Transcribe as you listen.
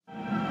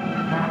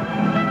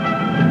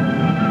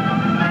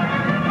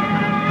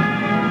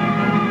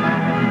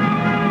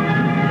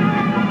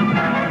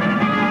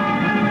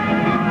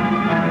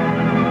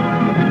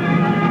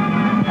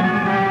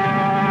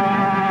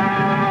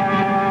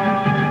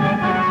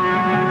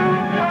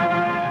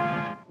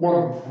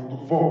from the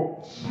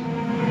vaults.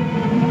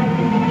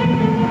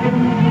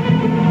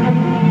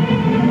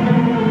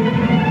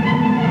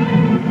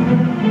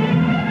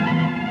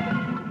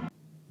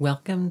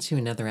 Welcome to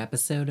another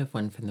episode of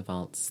One from the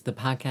Vaults, the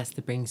podcast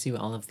that brings you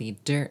all of the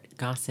dirt,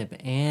 gossip,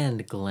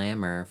 and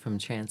glamour from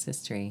trans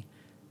history.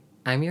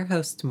 I'm your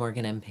host,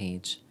 Morgan M.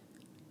 Page.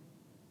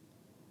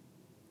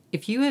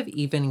 If you have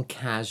even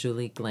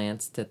casually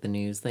glanced at the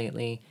news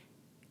lately,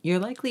 you're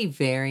likely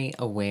very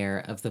aware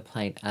of the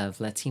plight of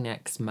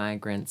Latinx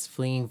migrants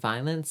fleeing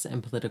violence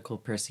and political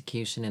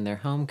persecution in their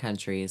home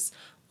countries,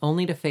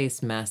 only to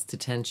face mass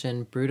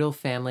detention, brutal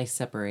family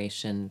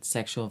separation,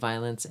 sexual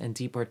violence, and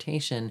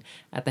deportation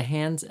at the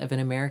hands of an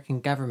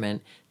American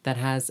government that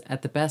has,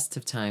 at the best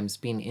of times,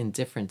 been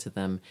indifferent to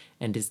them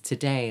and is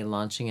today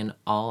launching an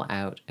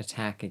all-out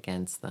attack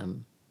against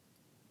them.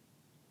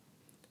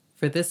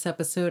 For this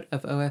episode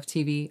of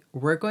OFTV,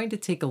 we're going to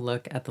take a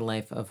look at the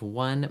life of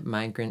one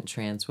migrant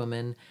trans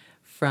woman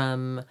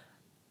from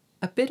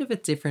a bit of a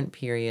different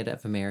period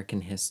of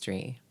American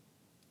history.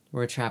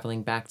 We're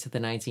traveling back to the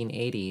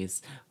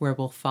 1980s, where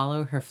we'll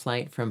follow her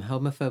flight from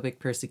homophobic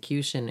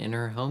persecution in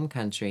her home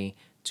country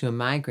to a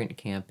migrant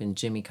camp in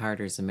Jimmy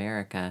Carter's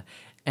America,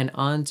 and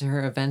on to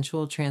her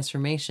eventual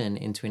transformation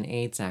into an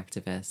AIDS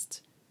activist.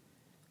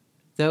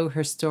 Though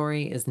her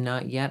story is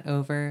not yet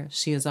over,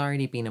 she has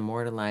already been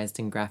immortalized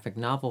in graphic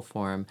novel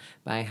form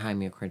by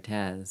Jaime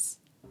Cortez.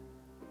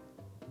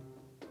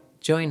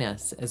 Join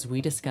us as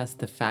we discuss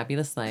the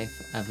fabulous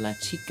life of La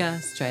Chica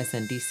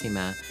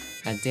Streisandissima,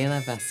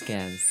 Adela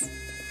Vasquez.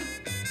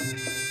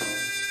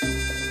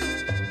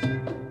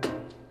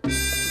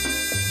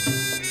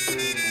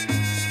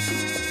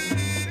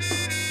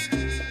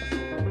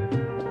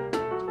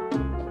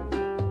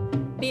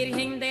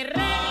 Virgen de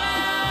regla,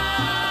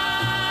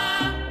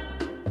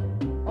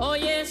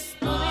 hoy es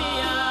tu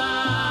día,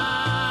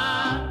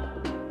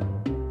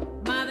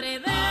 Madre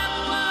de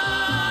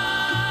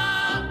agua,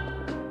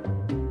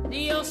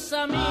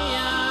 Diosa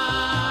mía,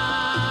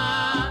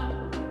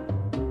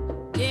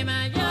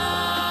 llama ya,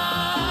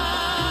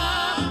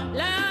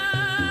 la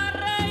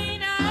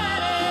reina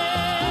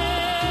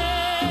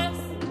eres,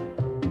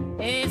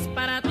 es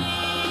para ti.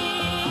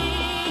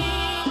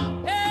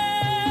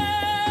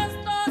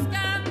 Estos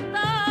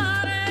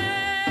cantares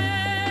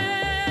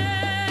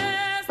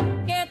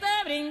que te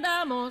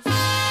brindamos,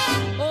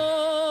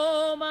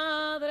 oh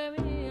Madre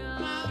mía.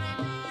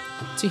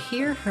 To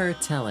hear her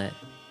tell it,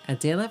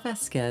 Adela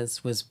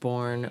Vasquez was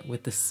born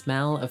with the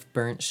smell of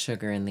burnt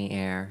sugar in the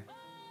air.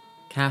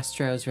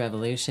 Castro's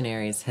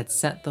revolutionaries had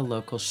set the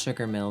local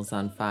sugar mills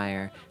on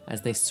fire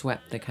as they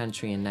swept the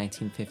country in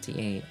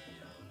 1958,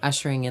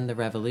 ushering in the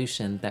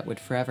revolution that would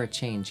forever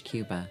change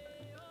Cuba.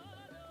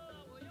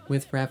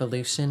 With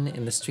revolution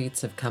in the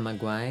streets of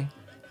Camagüey,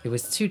 it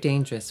was too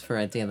dangerous for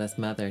Adela's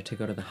mother to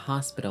go to the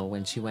hospital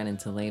when she went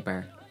into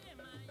labor.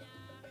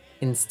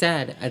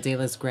 Instead,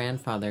 Adela's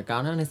grandfather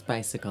got on his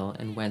bicycle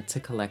and went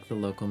to collect the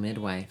local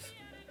midwife.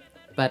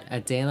 But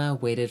Adela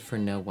waited for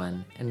no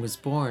one and was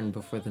born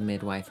before the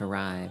midwife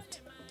arrived.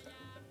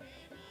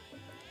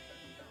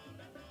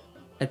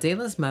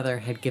 Adela's mother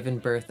had given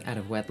birth out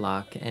of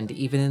wedlock, and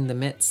even in the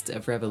midst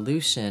of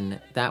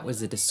revolution, that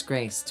was a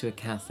disgrace to a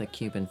Catholic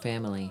Cuban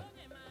family.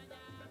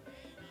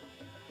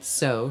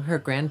 So, her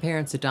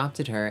grandparents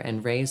adopted her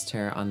and raised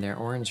her on their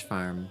orange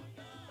farm.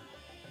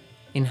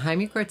 In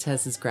Jaime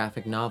Cortez's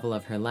graphic novel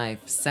of her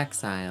life,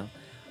 Sexile,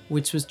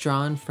 which was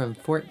drawn from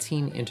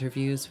 14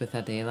 interviews with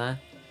Adela,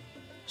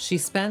 she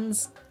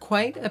spends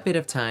quite a bit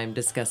of time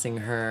discussing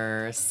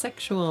her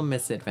sexual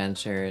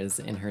misadventures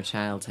in her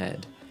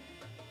childhood.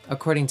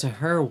 According to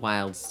her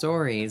wild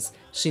stories,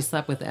 she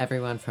slept with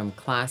everyone from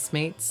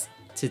classmates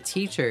to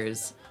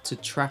teachers to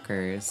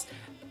truckers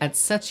at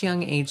such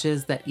young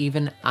ages that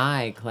even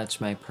I clutch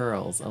my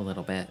pearls a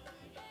little bit.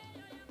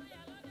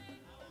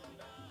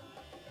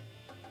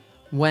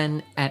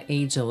 When, at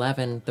age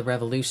 11, the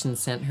revolution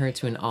sent her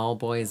to an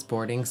all-boys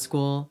boarding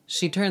school,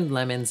 she turned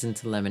lemons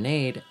into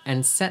lemonade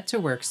and set to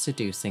work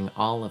seducing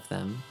all of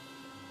them.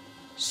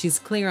 She's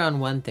clear on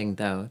one thing,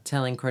 though,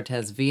 telling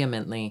Cortez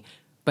vehemently,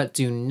 "But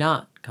do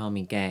not call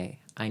me gay.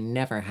 I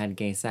never had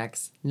gay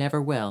sex, never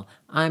will.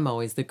 I'm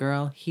always the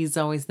girl, he's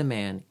always the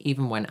man,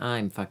 even when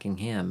I'm fucking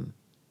him."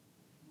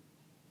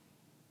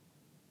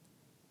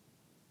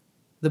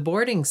 The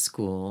boarding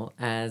school,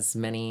 as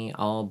many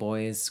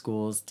all-boys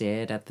schools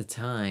did at the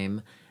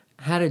time,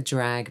 had a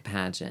drag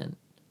pageant.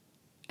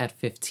 At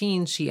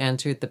 15, she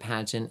entered the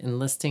pageant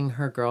enlisting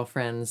her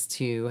girlfriends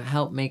to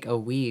help make a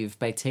weave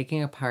by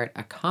taking apart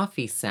a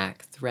coffee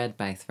sack thread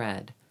by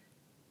thread.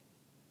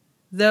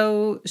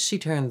 Though she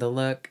turned the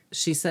look,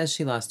 she says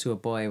she lost to a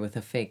boy with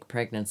a fake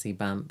pregnancy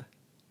bump.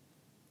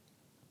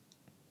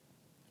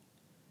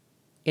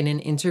 In an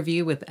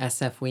interview with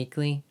SF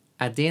Weekly,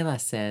 Adela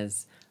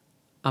says,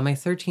 "On my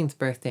 13th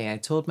birthday, I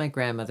told my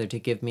grandmother to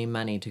give me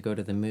money to go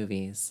to the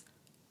movies.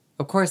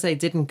 Of course, I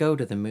didn't go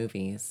to the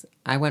movies.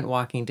 I went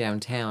walking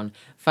downtown,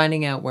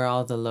 finding out where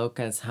all the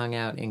locas hung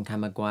out in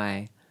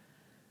Camagüey.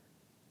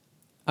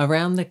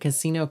 Around the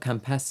Casino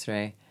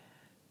Campestre,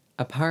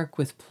 a park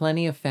with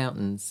plenty of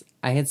fountains.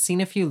 I had seen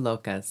a few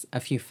locas,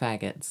 a few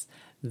faggots.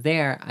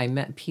 There I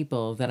met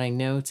people that I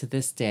know to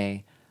this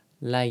day,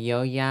 La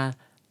Yoya,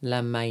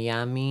 La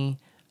Miami,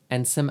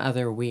 and some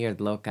other weird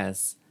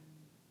locas.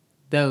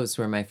 Those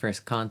were my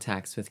first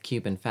contacts with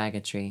Cuban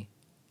faggotry.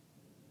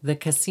 The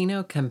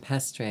Casino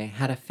Campestre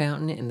had a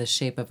fountain in the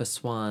shape of a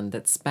swan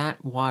that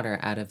spat water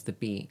out of the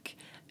beak,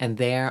 and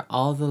there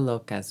all the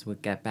locas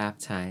would get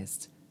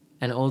baptized.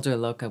 An older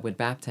loca would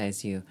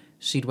baptize you.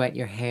 She'd wet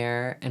your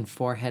hair and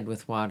forehead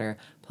with water,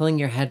 pulling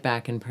your head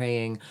back and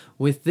praying,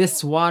 "With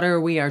this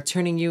water we are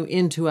turning you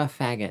into a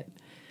faggot."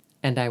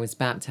 And I was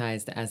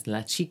baptized as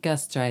La Chica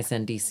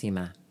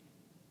Streisandissima.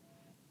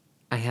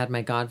 I had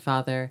my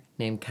godfather,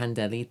 named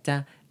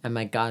Candelita, and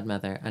my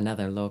godmother,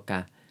 another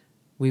loca.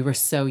 We were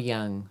so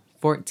young,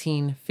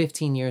 14,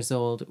 15 years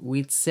old.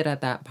 We'd sit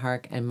at that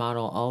park and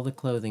model all the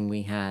clothing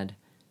we had.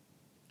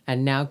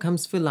 And now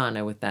comes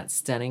Fulana with that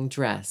stunning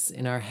dress.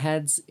 In our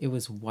heads, it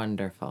was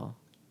wonderful.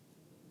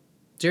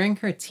 During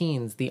her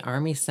teens, the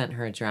army sent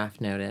her a draft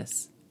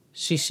notice.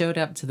 She showed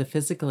up to the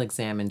physical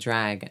exam in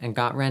drag and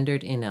got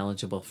rendered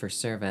ineligible for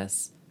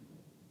service.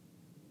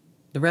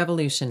 The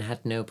revolution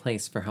had no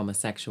place for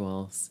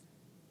homosexuals.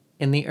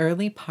 In the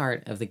early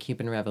part of the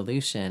Cuban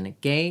Revolution,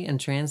 gay and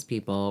trans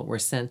people were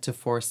sent to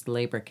forced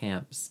labor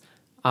camps,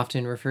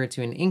 often referred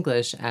to in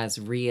English as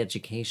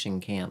re-education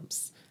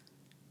camps.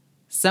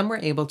 Some were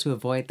able to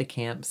avoid the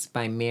camps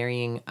by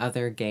marrying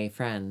other gay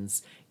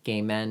friends,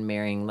 gay men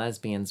marrying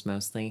lesbians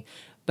mostly,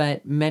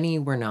 but many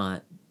were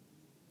not.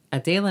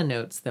 Adela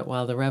notes that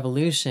while the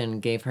revolution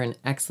gave her an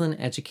excellent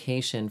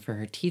education for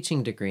her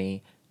teaching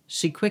degree,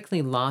 she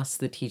quickly lost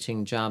the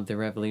teaching job the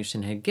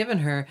revolution had given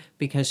her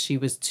because she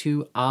was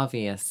too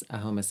obvious a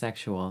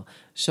homosexual,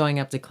 showing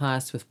up to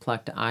class with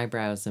plucked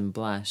eyebrows and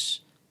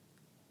blush.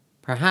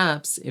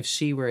 Perhaps, if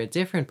she were a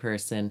different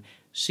person,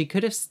 she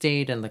could have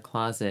stayed in the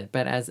closet,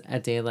 but as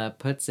Adela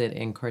puts it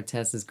in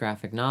Cortez's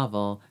graphic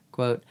novel,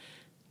 quote,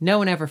 "No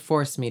one ever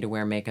forced me to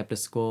wear makeup to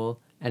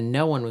school, and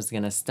no one was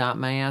going to stop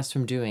my ass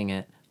from doing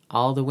it.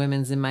 All the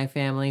women's in my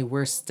family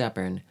were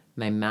stubborn.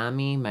 My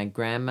mommy, my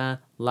grandma,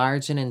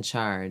 large and in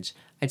charge.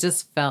 I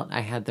just felt I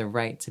had the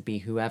right to be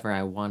whoever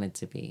I wanted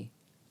to be."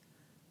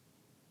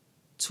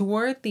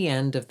 Toward the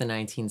end of the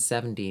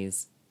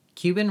 1970s,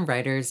 Cuban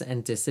writers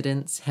and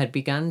dissidents had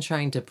begun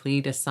trying to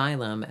plead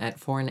asylum at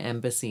foreign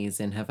embassies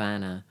in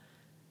Havana.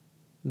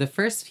 The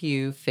first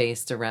few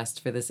faced arrest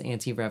for this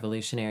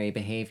anti-revolutionary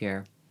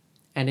behavior,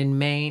 and in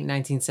May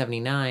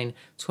 1979,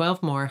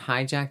 12 more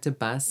hijacked a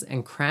bus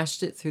and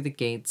crashed it through the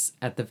gates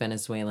at the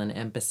Venezuelan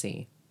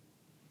embassy.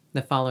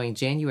 The following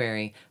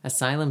January,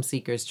 asylum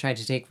seekers tried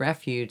to take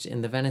refuge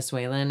in the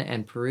Venezuelan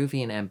and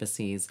Peruvian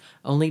embassies,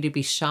 only to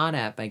be shot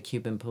at by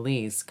Cuban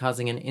police,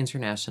 causing an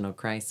international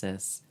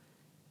crisis.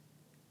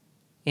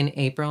 In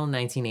April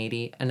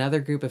 1980, another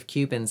group of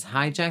Cubans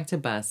hijacked a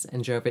bus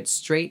and drove it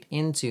straight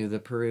into the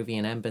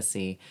Peruvian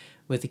embassy,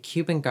 with a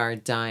Cuban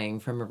guard dying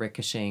from a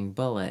ricocheting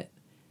bullet.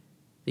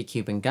 The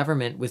Cuban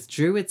government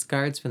withdrew its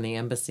guards from the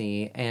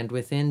embassy, and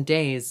within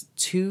days,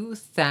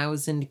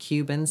 2,000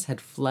 Cubans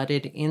had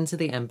flooded into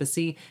the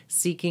embassy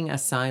seeking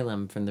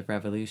asylum from the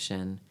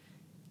revolution.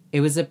 It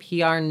was a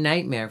PR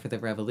nightmare for the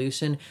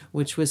revolution,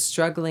 which was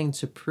struggling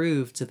to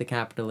prove to the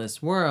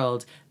capitalist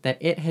world that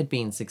it had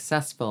been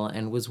successful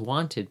and was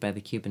wanted by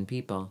the Cuban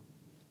people.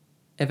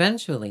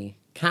 Eventually,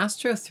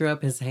 Castro threw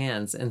up his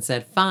hands and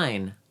said,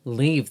 "Fine,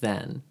 leave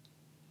then."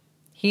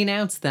 He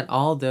announced that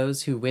all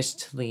those who wished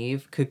to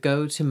leave could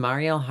go to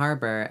Mariel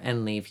Harbor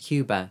and leave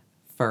Cuba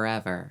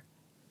forever.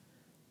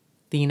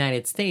 The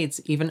United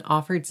States even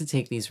offered to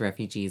take these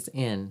refugees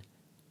in,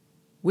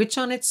 which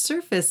on its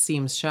surface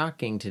seems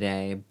shocking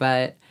today,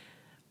 but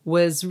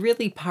was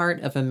really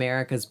part of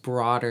America's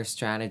broader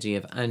strategy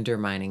of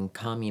undermining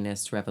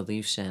communist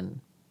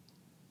revolution.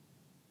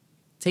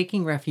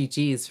 Taking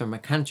refugees from a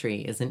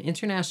country is an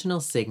international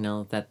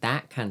signal that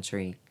that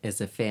country is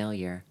a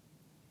failure.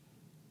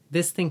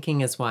 This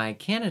thinking is why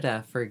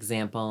Canada, for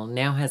example,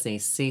 now has a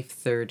safe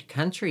third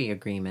country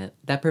agreement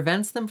that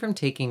prevents them from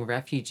taking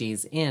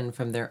refugees in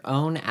from their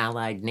own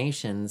allied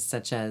nations,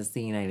 such as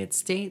the United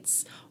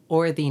States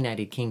or the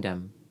United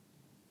Kingdom.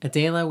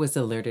 Adela was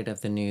alerted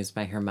of the news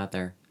by her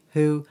mother,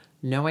 who,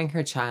 knowing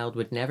her child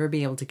would never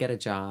be able to get a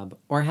job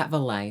or have a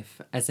life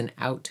as an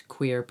out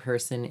queer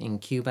person in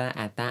Cuba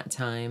at that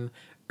time,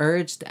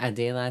 urged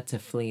Adela to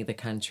flee the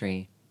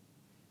country.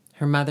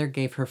 Her mother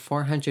gave her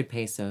 400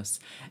 pesos,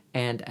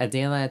 and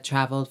Adela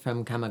traveled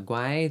from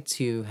Camagüey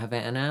to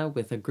Havana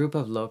with a group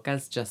of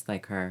locas just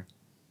like her.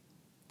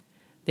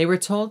 They were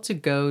told to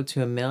go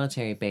to a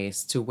military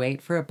base to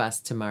wait for a bus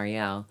to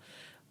Mariel,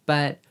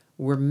 but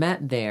were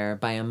met there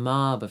by a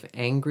mob of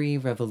angry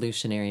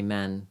revolutionary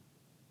men.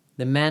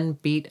 The men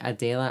beat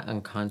Adela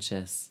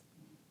unconscious.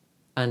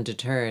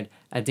 Undeterred,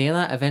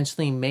 Adela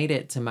eventually made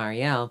it to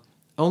Mariel,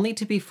 only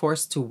to be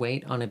forced to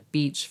wait on a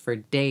beach for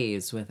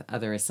days with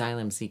other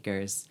asylum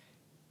seekers.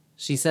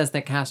 She says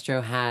that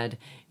Castro had,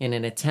 in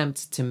an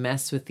attempt to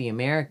mess with the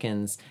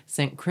Americans,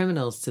 sent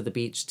criminals to the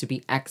beach to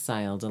be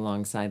exiled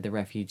alongside the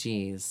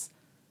refugees.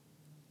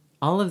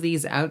 All of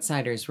these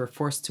outsiders were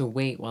forced to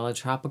wait while a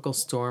tropical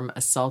storm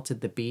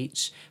assaulted the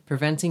beach,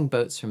 preventing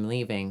boats from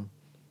leaving.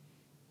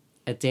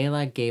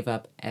 Adela gave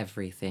up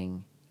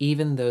everything,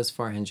 even those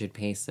 400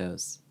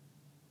 pesos.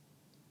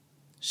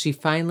 She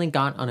finally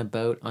got on a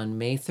boat on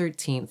May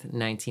 13th,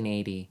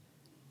 1980.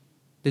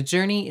 The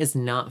journey is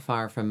not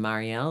far from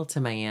Mariel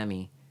to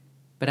Miami,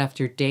 but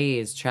after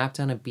days trapped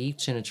on a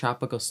beach in a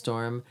tropical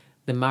storm,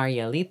 the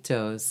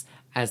Marielitos,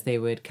 as they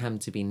would come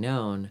to be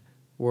known,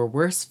 were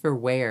worse for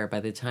wear by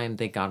the time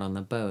they got on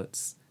the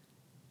boats.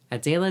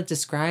 Adela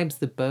describes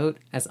the boat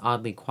as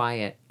oddly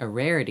quiet, a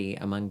rarity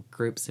among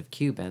groups of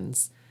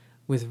Cubans,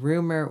 with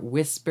rumor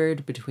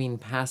whispered between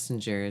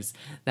passengers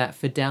that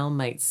Fidel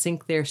might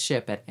sink their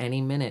ship at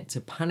any minute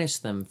to punish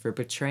them for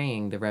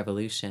betraying the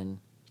revolution.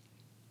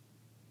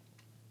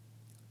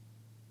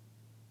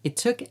 It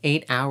took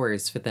 8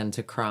 hours for them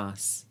to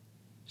cross.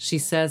 She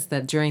says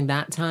that during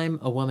that time,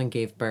 a woman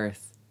gave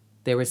birth.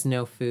 There was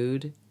no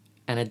food,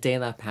 and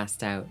Adela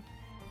passed out.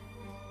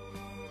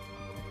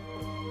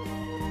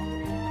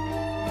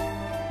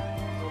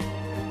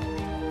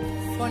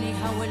 Funny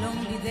how a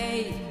lonely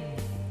day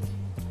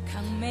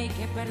can make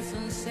a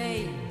person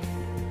say,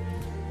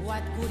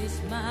 what good is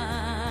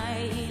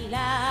my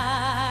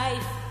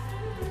life?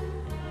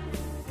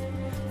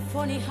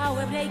 Funny how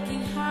a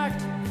breaking heart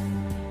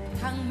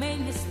can make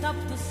me stop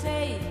to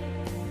say,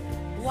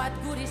 what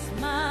good is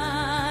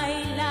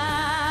my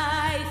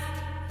life?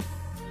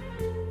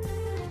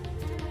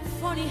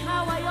 Funny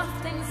how I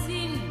often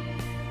seem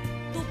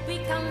to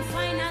pick and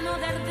find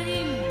another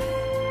dream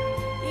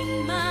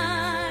in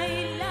my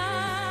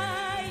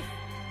life.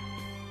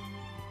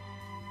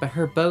 But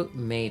her boat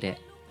made it.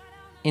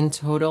 In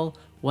total,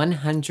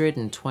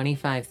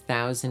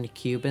 125,000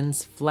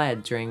 Cubans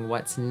fled during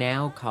what's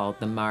now called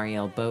the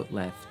Mariel boat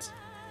lift.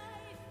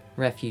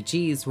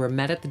 Refugees were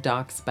met at the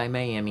docks by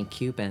Miami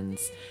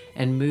Cubans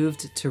and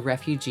moved to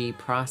refugee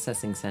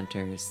processing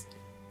centers.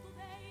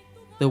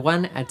 The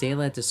one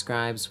Adela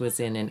describes was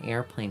in an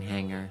airplane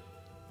hangar.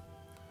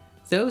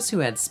 Those who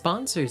had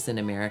sponsors in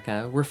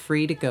America were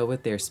free to go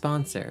with their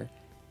sponsor,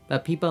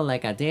 but people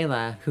like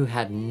Adela, who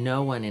had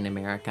no one in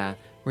America,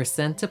 were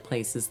sent to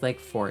places like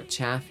Fort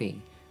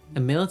Chaffee, a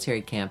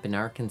military camp in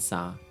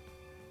Arkansas.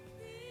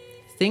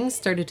 Things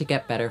started to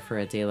get better for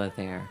Adela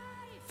there.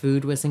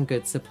 Food was in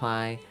good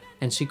supply,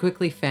 and she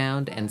quickly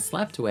found and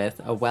slept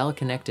with a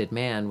well-connected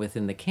man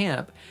within the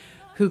camp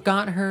who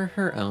got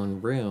her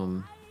own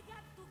room.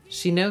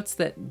 She notes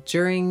that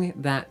during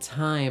that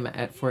time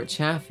at Fort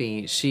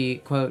Chaffee, she,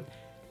 quote,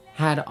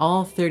 had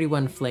all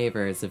 31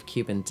 flavors of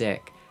Cuban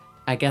dick.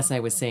 I guess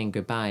I was saying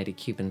goodbye to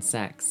Cuban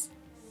sex.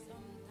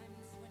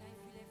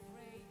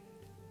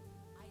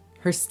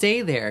 Her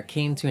stay there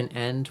came to an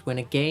end when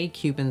a gay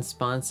Cuban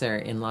sponsor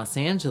in Los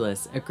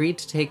Angeles agreed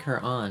to take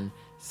her on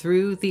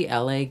through the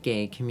LA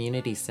Gay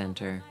Community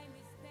Center.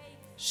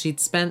 She'd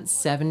spent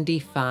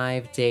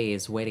 75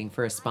 days waiting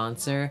for a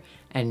sponsor,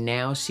 and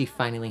now she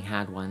finally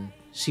had one.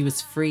 She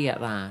was free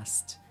at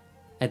last.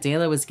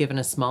 Adela was given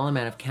a small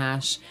amount of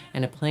cash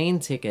and a plane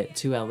ticket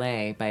to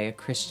LA by a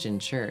Christian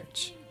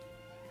church.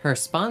 Her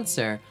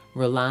sponsor,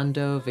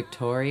 Rolando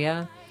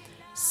Victoria,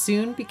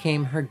 soon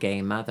became her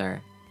gay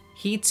mother.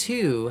 He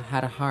too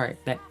had a heart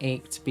that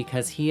ached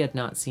because he had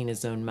not seen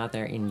his own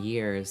mother in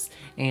years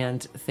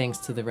and, thanks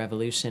to the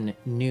revolution,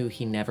 knew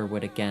he never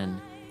would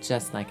again,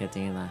 just like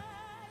Adela.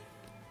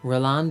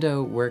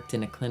 Rolando worked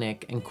in a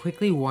clinic and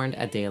quickly warned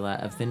Adela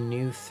of the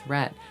new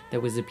threat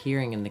that was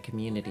appearing in the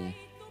community.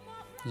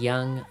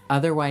 Young,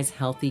 otherwise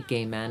healthy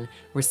gay men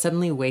were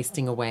suddenly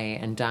wasting away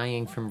and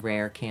dying from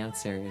rare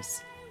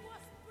cancers.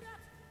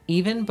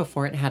 Even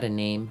before it had a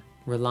name,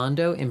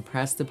 Rolando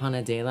impressed upon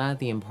Adela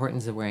the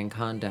importance of wearing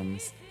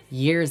condoms,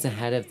 years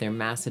ahead of their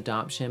mass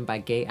adoption by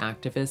gay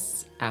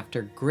activists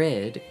after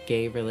GRID,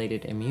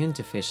 gay-related immune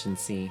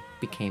deficiency,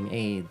 became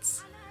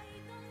AIDS.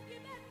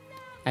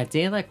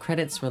 Adela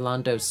credits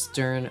Rolando's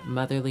stern,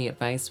 motherly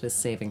advice with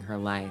saving her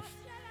life.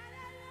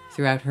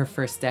 Throughout her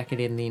first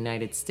decade in the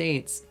United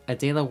States,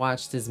 Adela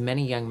watched as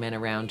many young men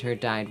around her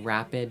died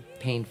rapid,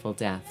 painful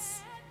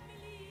deaths.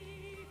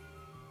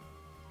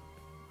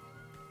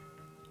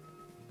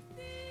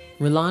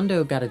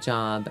 Rolando got a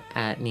job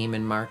at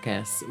Neiman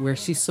Marcus, where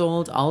she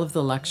sold all of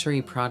the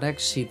luxury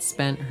products she'd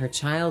spent her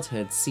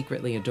childhood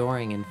secretly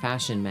adoring in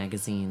fashion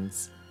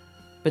magazines.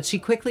 But she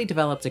quickly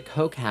developed a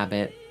coke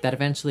habit that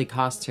eventually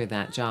cost her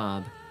that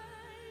job.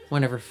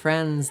 One of her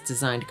friends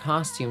designed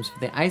costumes for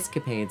the Ice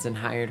Capades and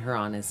hired her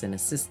on as an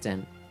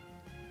assistant.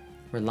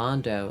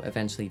 Rolando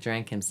eventually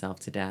drank himself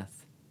to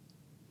death.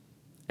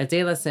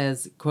 Adela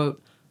says,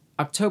 quote,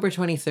 October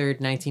 23rd,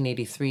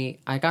 1983,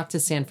 I got to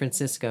San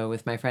Francisco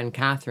with my friend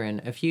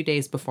Catherine a few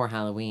days before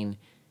Halloween.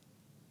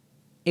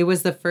 It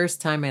was the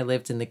first time I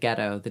lived in the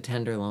ghetto, the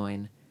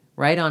Tenderloin.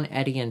 Right on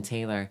Eddie and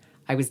Taylor.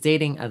 I was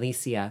dating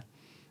Alicia.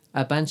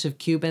 A bunch of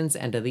Cubans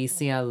and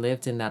Alicia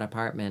lived in that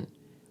apartment.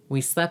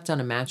 We slept on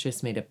a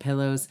mattress made of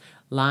pillows,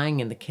 lying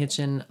in the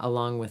kitchen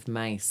along with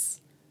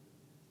mice.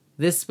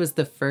 This was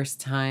the first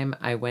time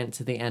I went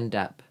to the End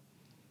Up.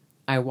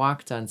 I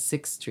walked on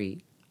 6th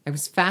Street. I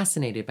was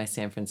fascinated by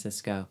San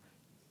Francisco.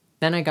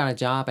 Then I got a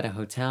job at a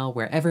hotel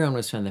where everyone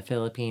was from the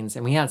Philippines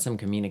and we had some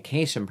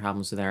communication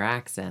problems with our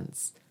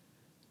accents.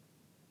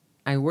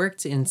 I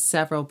worked in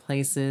several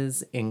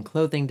places in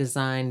clothing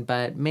design,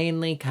 but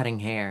mainly cutting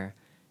hair.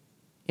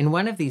 In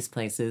one of these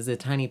places, a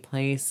tiny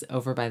place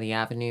over by the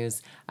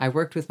avenues, I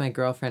worked with my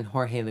girlfriend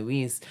Jorge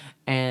Luis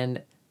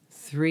and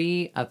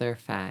 3 other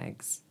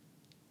fags.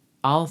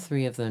 All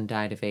 3 of them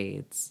died of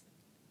AIDS.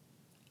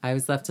 I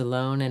was left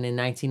alone, and in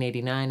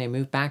 1989 I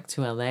moved back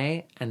to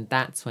LA, and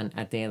that's when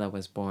Adela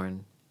was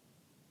born.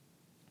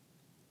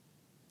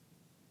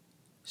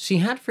 She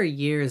had for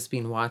years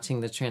been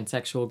watching the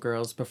transsexual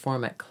girls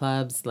perform at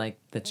clubs like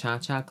the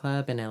Cha-Cha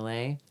Club in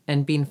LA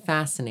and been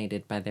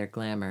fascinated by their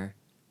glamour.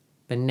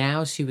 But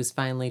now she was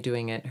finally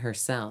doing it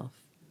herself.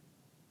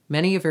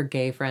 Many of her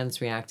gay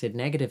friends reacted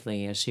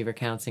negatively as she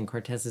recounts in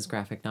Cortez's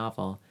graphic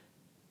novel.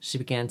 She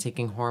began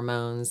taking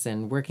hormones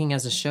and working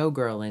as a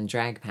showgirl in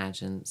drag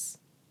pageants.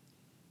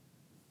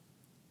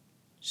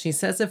 She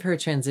says of her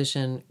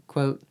transition,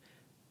 quote,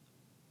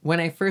 "When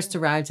I first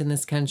arrived in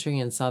this country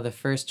and saw the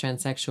first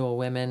transsexual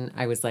women,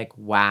 I was like,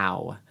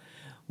 wow.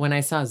 When I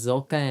saw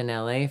Zulka in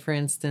LA, for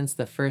instance,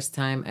 the first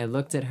time I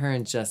looked at her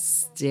and just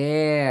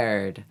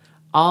stared.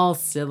 All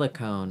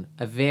silicone,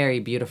 a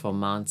very beautiful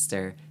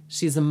monster.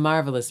 She's a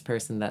marvelous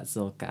person, that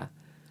Zulka,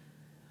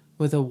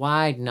 with a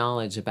wide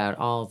knowledge about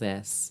all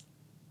this.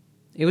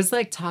 It was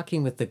like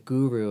talking with the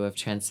guru of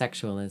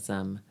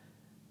transsexualism.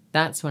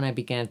 That's when I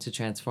began to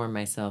transform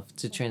myself,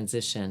 to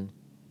transition.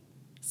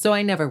 So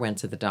I never went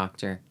to the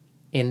doctor.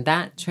 In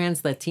that,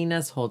 trans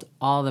Latinas hold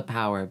all the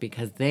power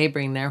because they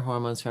bring their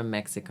hormones from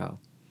Mexico.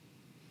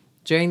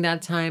 During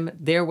that time,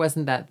 there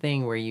wasn't that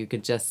thing where you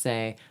could just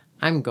say,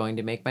 I'm going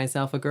to make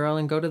myself a girl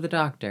and go to the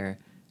doctor.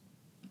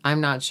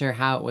 I'm not sure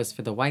how it was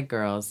for the white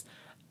girls.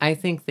 I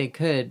think they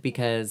could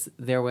because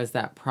there was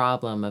that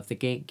problem of the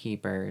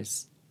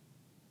gatekeepers.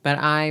 But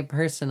I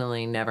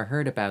personally never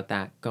heard about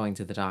that, going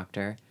to the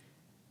doctor.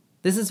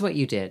 This is what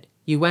you did.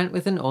 You went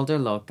with an older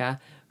loca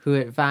who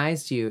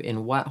advised you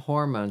in what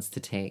hormones to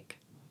take.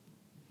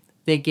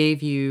 They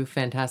gave you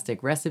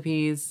fantastic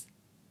recipes,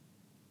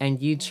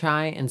 and you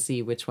try and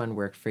see which one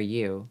worked for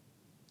you.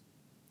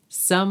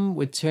 Some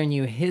would turn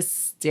you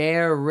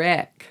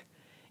hysteric.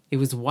 It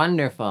was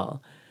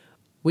wonderful.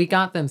 We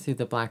got them through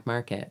the black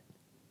market.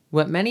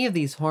 What many of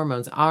these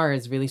hormones are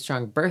is really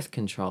strong birth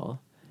control,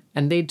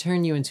 and they'd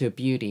turn you into a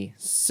beauty.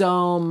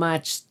 So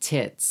much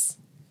tits."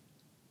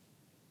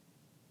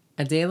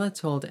 Adela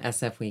told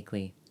SF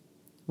Weekly,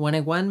 "When I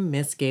won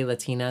Miss Gay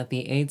Latina,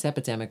 the AIDS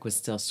epidemic was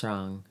still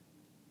strong.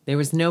 There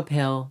was no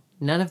pill,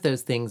 none of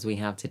those things we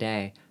have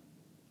today.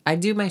 I'd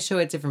do my show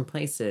at different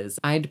places.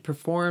 I'd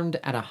performed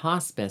at a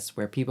hospice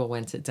where people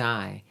went to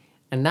die.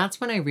 And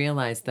that's when I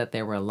realized that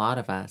there were a lot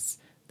of us,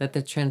 that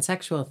the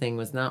transsexual thing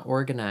was not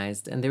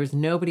organized, and there was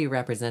nobody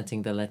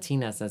representing the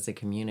Latinas as a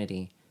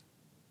community.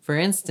 For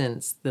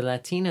instance, the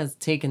Latinas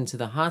taken to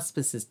the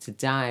hospices to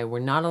die were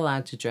not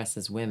allowed to dress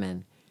as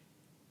women.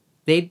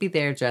 They'd be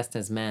there dressed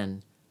as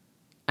men.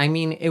 I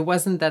mean, it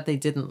wasn't that they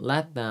didn't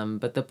let them,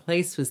 but the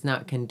place was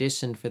not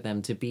conditioned for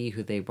them to be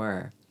who they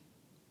were.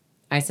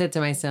 I said to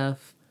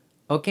myself,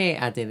 okay,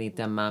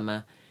 Adelita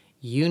Mama,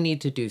 you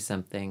need to do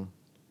something."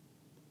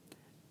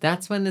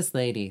 That's when this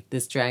lady,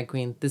 this drag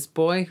queen, this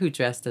boy who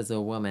dressed as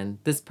a woman,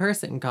 this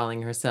person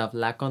calling herself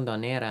La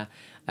Condonera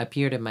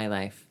appeared in my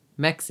life.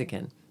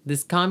 Mexican.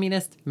 This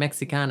communist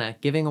Mexicana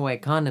giving away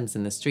condoms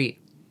in the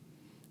street.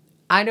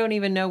 I don't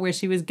even know where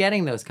she was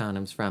getting those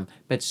condoms from,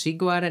 but she'd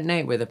go out at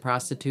night where the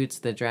prostitutes,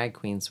 the drag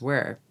queens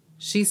were.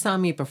 She saw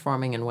me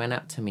performing and went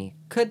up to me,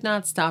 could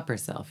not stop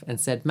herself, and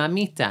said,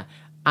 "Mamita,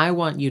 I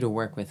want you to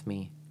work with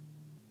me."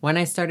 When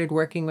I started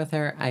working with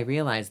her, I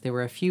realized there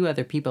were a few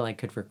other people I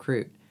could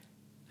recruit.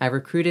 I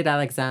recruited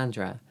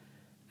Alexandra.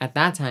 At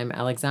that time,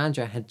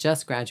 Alexandra had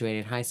just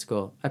graduated high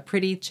school, a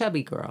pretty,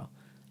 chubby girl.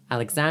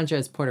 Alexandra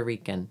is Puerto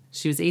Rican.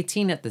 She was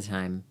 18 at the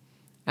time.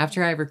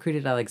 After I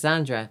recruited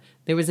Alexandra,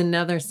 there was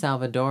another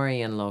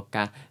Salvadorian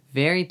loca,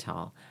 very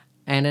tall,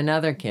 and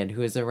another kid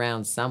who was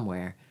around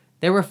somewhere.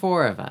 There were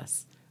 4 of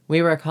us.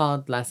 We were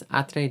called Las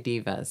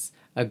Atredivas,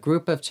 a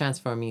group of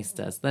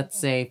transformistas, let's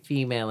say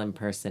female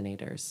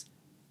impersonators.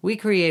 We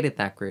created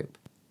that group.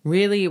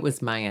 Really, it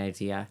was my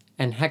idea,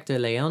 and Hector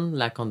Leon,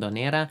 La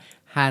Condonera,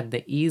 had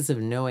the ease of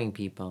knowing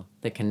people,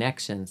 the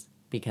connections,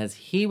 because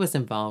he was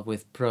involved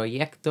with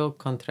Proyecto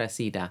Contra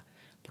SIDA.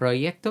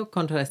 Proyecto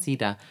Contra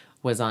SIDA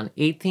was on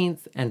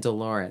 18th and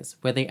Dolores,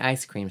 where the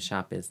ice cream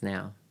shop is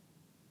now.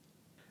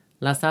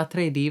 Las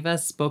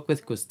Atredivas spoke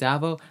with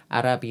Gustavo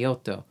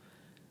Arabioto,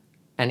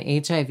 an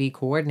HIV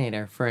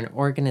coordinator for an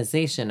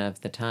organization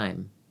of the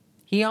time.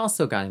 He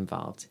also got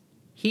involved.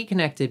 He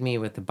connected me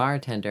with the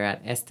bartender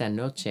at Esta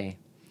Noche,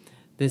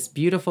 this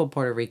beautiful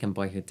Puerto Rican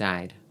boy who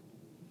died.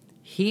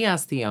 He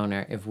asked the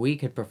owner if we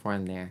could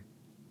perform there.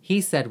 He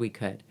said we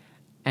could,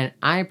 and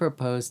I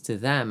proposed to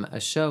them a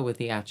show with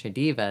the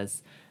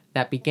Atredivas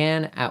that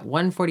began at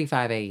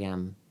 1:45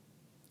 a.m.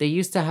 They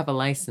used to have a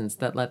license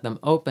that let them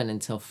open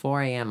until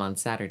 4 a.m. on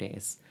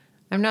Saturdays.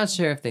 I'm not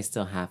sure if they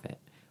still have it.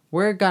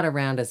 Word got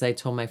around as I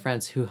told my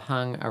friends who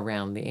hung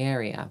around the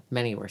area.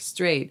 Many were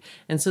straight,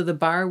 and so the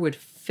bar would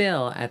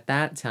fill at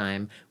that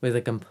time with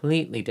a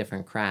completely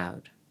different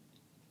crowd.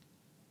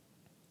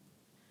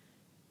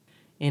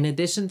 In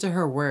addition to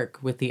her work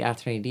with the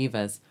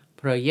Atreidivas,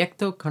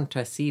 Proyecto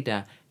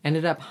Contrasida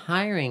ended up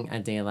hiring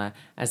Adela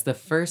as the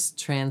first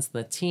trans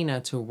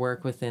Latina to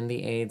work within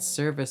the AIDS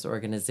service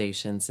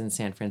organizations in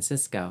San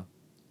Francisco.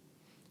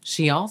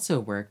 She also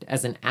worked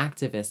as an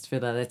activist for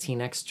the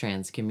Latinx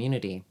trans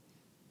community.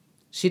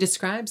 She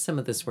describes some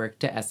of this work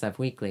to SF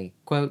Weekly.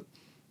 Quote,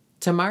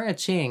 Tamara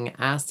Ching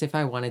asked if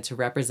I wanted to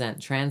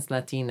represent trans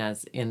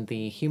Latinas in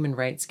the Human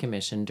Rights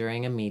Commission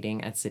during a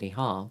meeting at City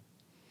Hall.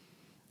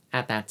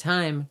 At that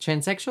time,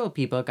 transsexual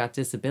people got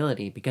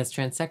disability because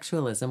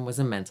transsexualism was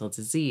a mental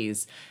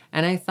disease,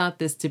 and I thought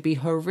this to be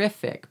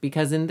horrific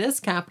because in this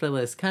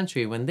capitalist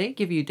country, when they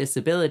give you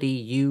disability,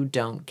 you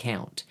don't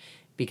count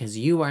because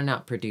you are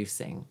not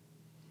producing.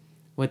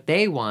 What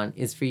they want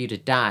is for you to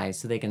die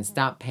so they can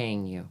stop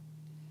paying you.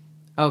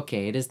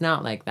 Okay, it is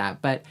not like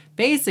that, but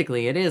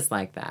basically it is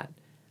like that.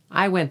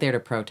 I went there to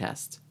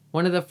protest.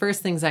 One of the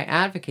first things I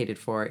advocated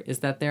for is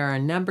that there are a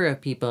number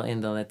of people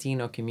in the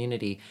Latino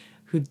community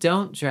who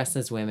don't dress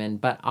as women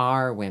but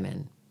are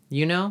women.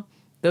 You know,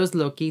 those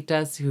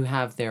loquitas who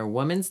have their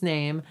woman's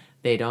name,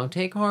 they don't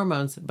take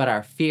hormones, but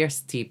are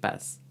fierce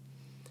tipas.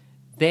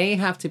 They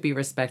have to be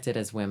respected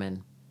as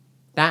women.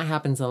 That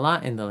happens a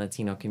lot in the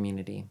Latino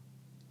community.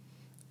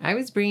 I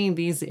was bringing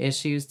these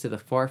issues to the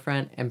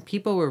forefront, and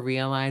people were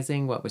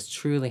realizing what was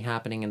truly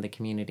happening in the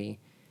community.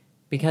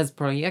 Because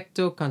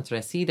Proyecto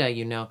Contrasida,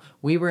 you know,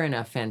 we were in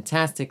a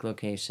fantastic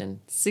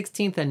location.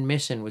 16th and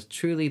Mission was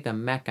truly the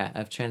mecca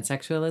of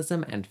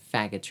transsexualism and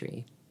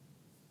faggotry.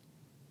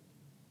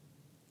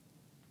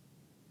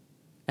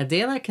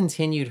 Adela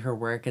continued her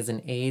work as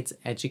an AIDS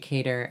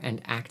educator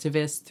and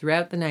activist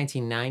throughout the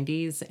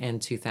 1990s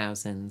and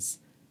 2000s.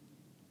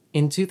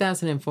 In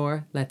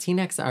 2004,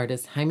 Latinx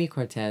artist Jaime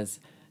Cortez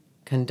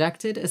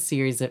conducted a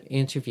series of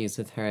interviews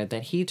with her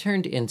that he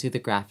turned into the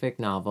graphic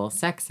novel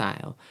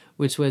Sexile,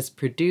 which was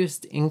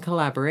produced in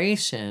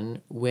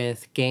collaboration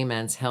with Gay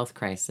Men's Health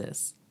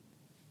Crisis.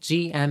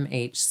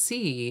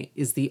 GMHC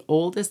is the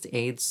oldest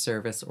AIDS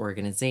service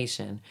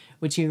organization,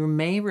 which you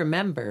may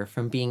remember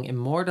from being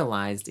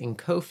immortalized in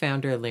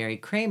co-founder Larry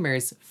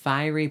Kramer's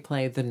fiery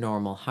play The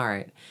Normal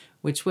Heart,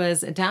 which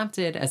was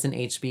adapted as an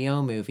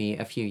HBO movie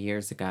a few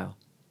years ago.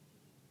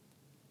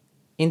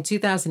 In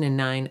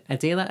 2009,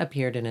 Adela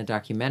appeared in a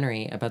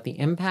documentary about the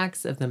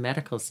impacts of the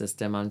medical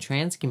system on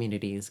trans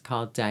communities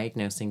called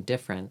Diagnosing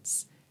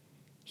Difference.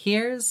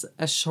 Here's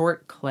a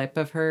short clip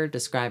of her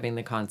describing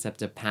the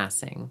concept of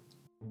passing.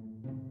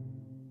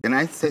 Can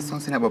I say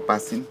something about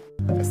passing?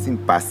 I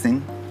think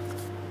passing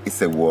is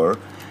a word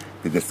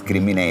that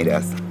discriminates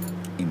us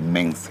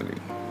immensely.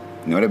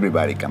 Not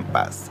everybody can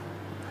pass.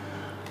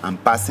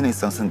 And passing is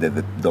something that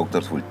the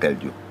doctors will tell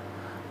you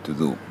to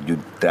do. You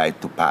try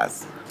to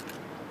pass.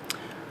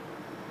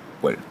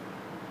 Well,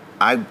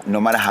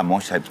 no matter how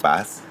much I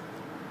pass,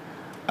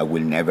 I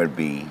will never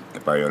be a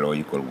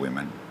biological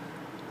woman.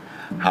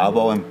 How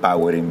about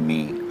empowering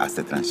me as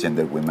the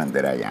transgender woman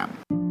that I am?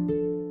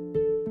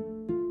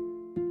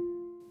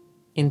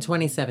 In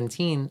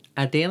 2017,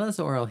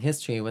 Adela's oral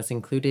history was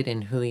included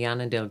in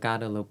Juliana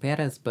Delgado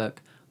Lopera's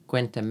book,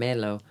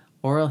 Cuéntamelo,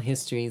 Oral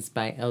Histories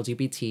by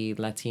LGBT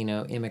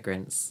Latino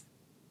Immigrants.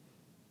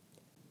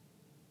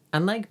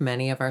 Unlike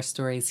many of our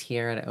stories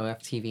here at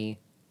OFTV,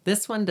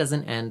 this one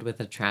doesn't end with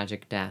a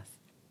tragic death.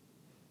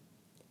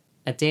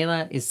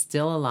 Adela is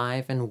still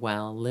alive and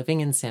well,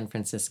 living in San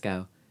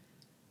Francisco.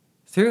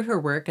 Through her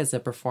work as a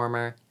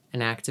performer,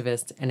 an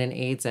activist, and an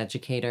AIDS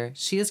educator,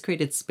 she has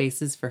created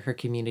spaces for her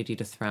community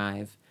to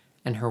thrive,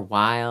 and her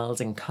wild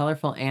and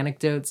colorful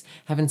anecdotes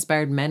have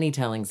inspired many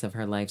tellings of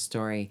her life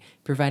story,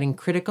 providing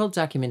critical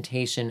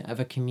documentation of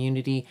a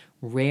community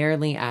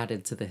rarely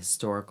added to the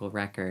historical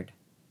record.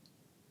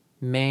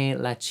 May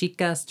La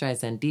Chica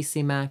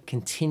Streisandissima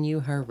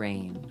continue her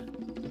reign.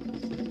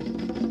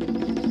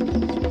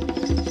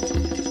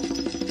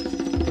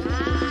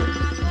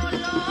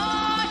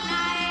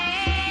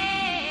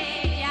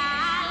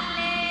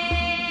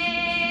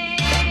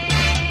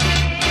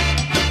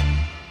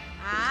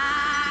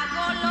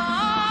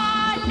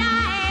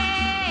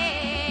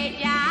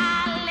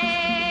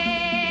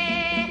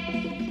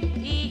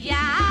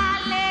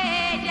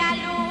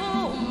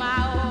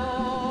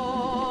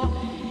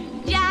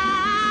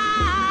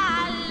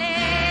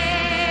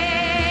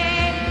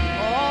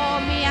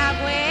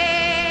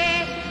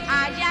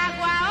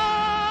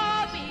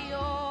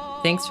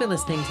 Thanks for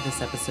listening to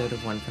this episode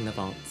of One from the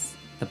Vaults,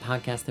 the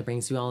podcast that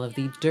brings you all of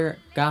the dirt,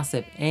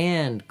 gossip,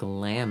 and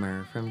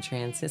glamour from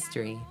trans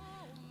history.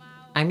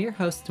 I'm your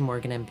host,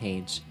 Morgan M.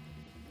 Page.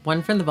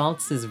 One from the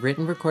Vaults is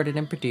written, recorded,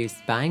 and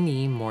produced by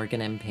me,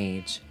 Morgan M.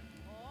 Page.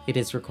 It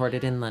is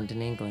recorded in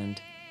London,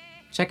 England.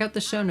 Check out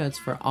the show notes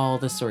for all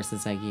the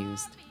sources I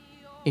used.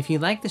 If you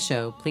like the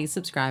show, please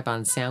subscribe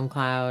on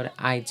SoundCloud,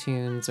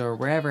 iTunes, or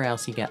wherever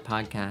else you get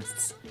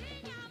podcasts.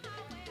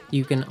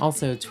 You can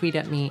also tweet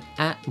at me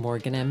at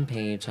Morgan M.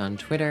 Page on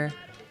Twitter,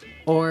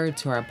 or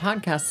to our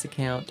podcast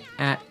account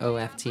at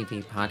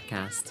OFTV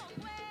Podcast.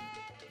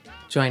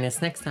 Join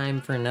us next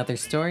time for another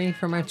story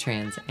from our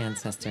trans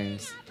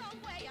ancestors.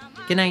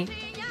 Good night.